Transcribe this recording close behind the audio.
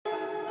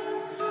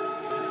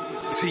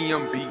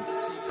TM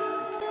Beats.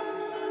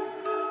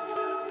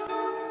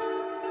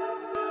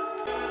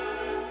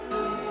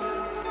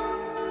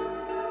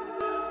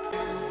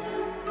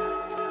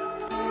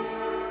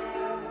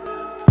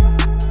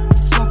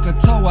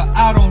 SOH-CAH-TOA,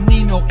 I don't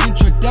need no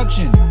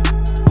introduction.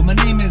 But my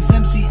name is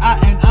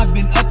MCI and I've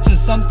been up to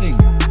something.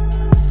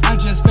 I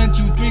just spent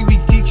 2-3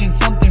 weeks teaching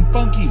something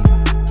funky.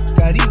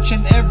 Got each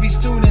and every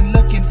student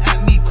looking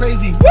at me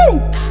crazy.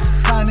 Woo!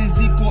 Sine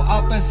is equal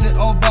opposite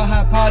over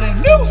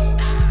hypotenuse.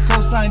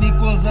 Cosine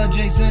equals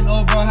adjacent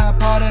over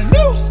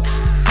hypotenuse.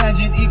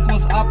 Tangent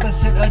equals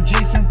opposite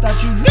adjacent,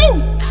 thought you knew.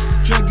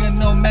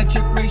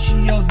 Trigonometric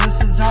ratios,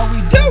 this is how we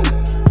do.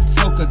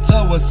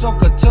 SOH-CAH-TOA,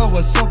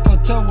 SOH-CAH-TOA,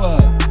 SOH-CAH-TOA.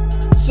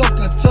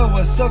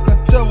 SOH-CAH-TOA,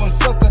 SOH-CAH-TOA,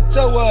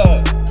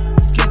 SOH-CAH-TOA.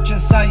 Get your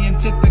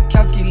scientific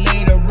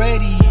calculator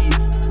ready.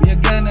 We're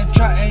gonna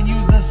try and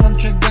use some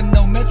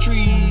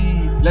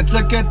trigonometry. Let's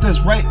look at this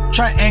right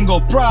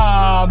triangle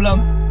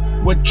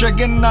problem. With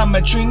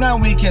trigonometry, now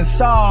we can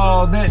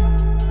solve it.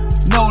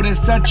 Notice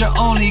that you're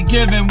only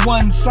given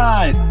one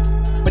side,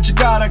 but you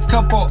got a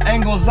couple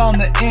angles on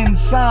the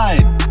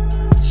inside.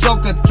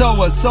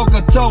 SOH-CAH-TOA,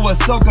 SOH-CAH-TOA,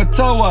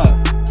 SOH-CAH-TOA.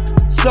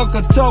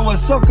 SOH-CAH-TOA,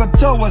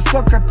 SOH-CAH-TOA,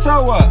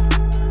 SOH-CAH-TOA.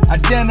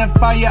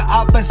 Identify your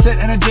opposite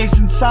and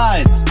adjacent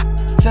sides.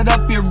 Set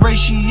up your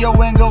ratio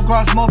and go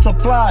cross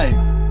multiply.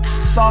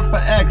 Solve for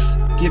X,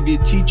 give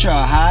your teacher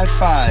a high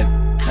five.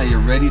 Now you're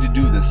ready to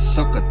do the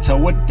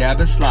SOH-CAH-TOA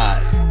dab and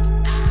slide.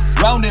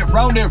 Round it,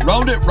 round it,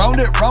 round it, round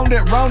it, round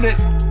it, round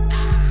it.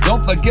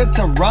 Don't forget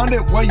to round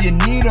it where you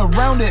need to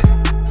round it.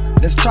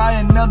 Let's try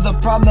another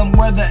problem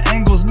where the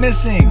angle's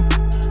missing.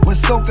 With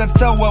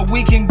SOH-CAH-TOA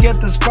we can get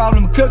this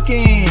problem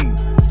cooking.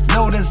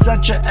 Notice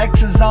that your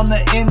X is on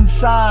the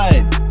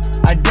inside.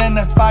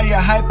 Identify your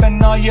hype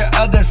and all your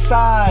other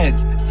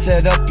sides.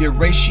 Set up your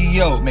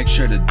ratio, make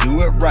sure to do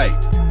it right.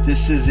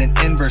 This is an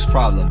inverse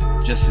problem,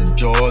 just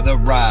enjoy the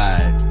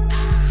ride.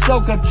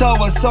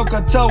 SOH-CAH-TOA,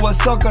 SOH-CAH-TOA,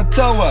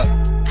 SOH-CAH-TOA.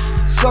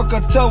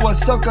 SOH-CAH-TOA,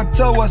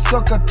 SOH-CAH-TOA,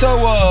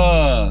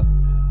 SOH-CAH-TOA.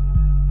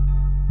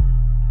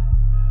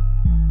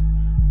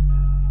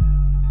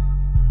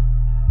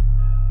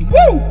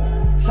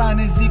 Woo! Sine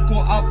is equal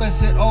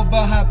opposite over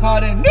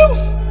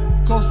hypotenuse.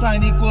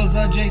 Cosine equals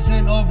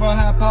adjacent over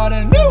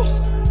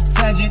hypotenuse.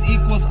 Tangent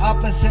equals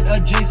opposite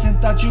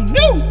adjacent, thought you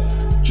knew.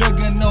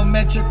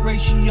 Trigonometric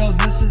ratios,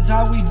 this is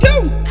how we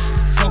do.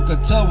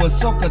 SOH-CAH-TOA,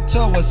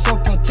 SOH-CAH-TOA,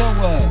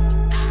 SOH-CAH-TOA.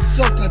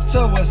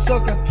 SOH-CAH-TOA,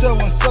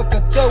 SOH-CAH-TOA,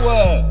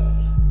 SOH-CAH-TOA.